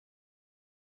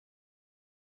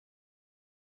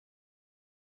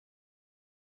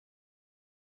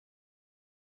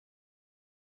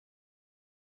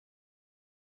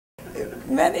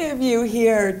Many of you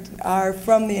here are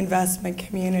from the investment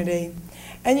community,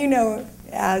 and you know,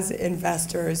 as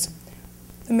investors,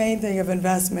 the main thing of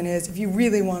investment is if you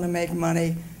really want to make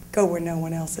money, go where no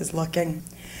one else is looking.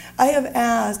 I have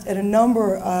asked at a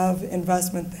number of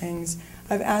investment things,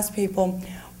 I've asked people,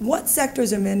 what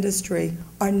sectors of industry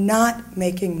are not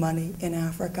making money in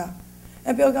Africa?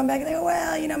 And people come back and they go,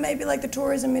 well, you know, maybe like the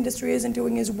tourism industry isn't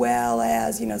doing as well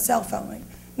as, you know, cell phoning.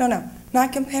 No,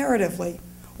 not comparatively.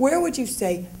 Where would you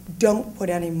say, don't put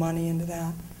any money into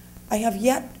that? I have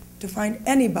yet to find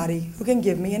anybody who can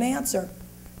give me an answer.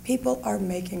 People are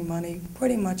making money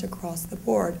pretty much across the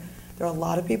board. There are a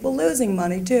lot of people losing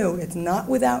money too. It's not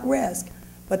without risk,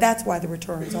 but that's why the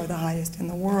returns are the highest in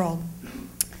the world.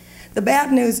 The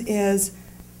bad news is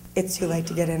it's too late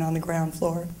to get in on the ground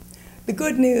floor. The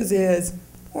good news is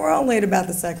we're only at about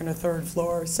the second or third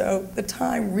floor, so the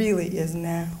time really is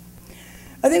now.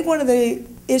 I think one of the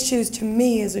issues to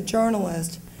me as a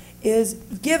journalist is,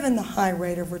 given the high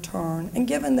rate of return, and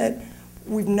given that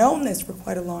we've known this for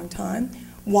quite a long time,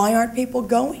 why aren't people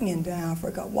going into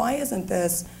Africa? Why isn't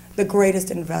this the greatest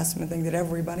investment thing that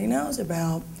everybody knows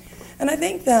about? And I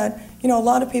think that, you know, a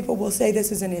lot of people will say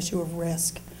this is an issue of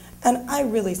risk. And I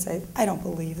really say, I don't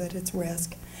believe that it's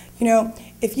risk. You know,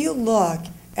 if you look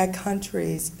at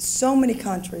countries, so many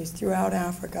countries throughout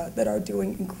Africa that are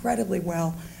doing incredibly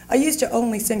well. I used to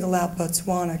only single out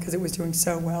Botswana because it was doing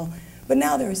so well, but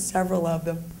now there are several of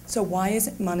them. So why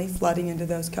isn't money flooding into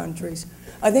those countries?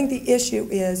 I think the issue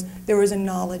is there is a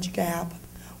knowledge gap.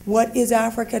 What is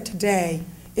Africa today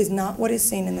is not what is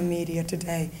seen in the media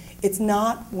today. It's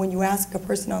not, when you ask a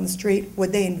person on the street,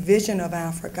 what they envision of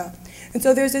Africa. And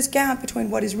so there's this gap between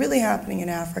what is really happening in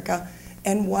Africa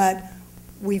and what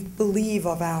we believe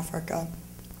of Africa.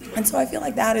 And so I feel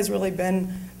like that has really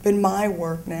been my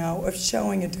work now of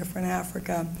showing a different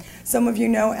Africa. Some of you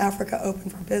know Africa Open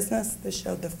for Business. This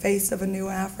showed the face of a new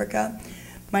Africa.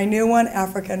 My new one,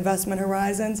 Africa Investment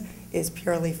Horizons, is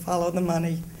purely follow the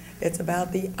money. It's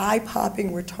about the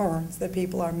eye-popping returns that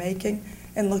people are making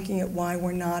and looking at why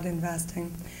we're not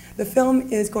investing. The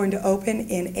film is going to open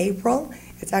in April.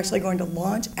 It's actually going to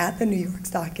launch at the New York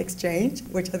Stock Exchange,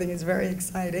 which I think is very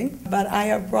exciting. But I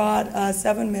have brought a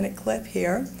 7-minute clip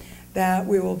here that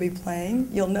we will be playing.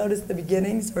 You'll notice the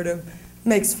beginning sort of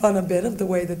makes fun a bit of the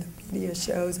way that the media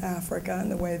shows Africa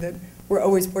and the way that we're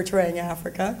always portraying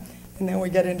Africa. And then we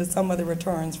get into some of the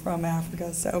returns from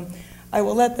Africa. So I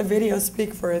will let the video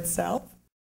speak for itself.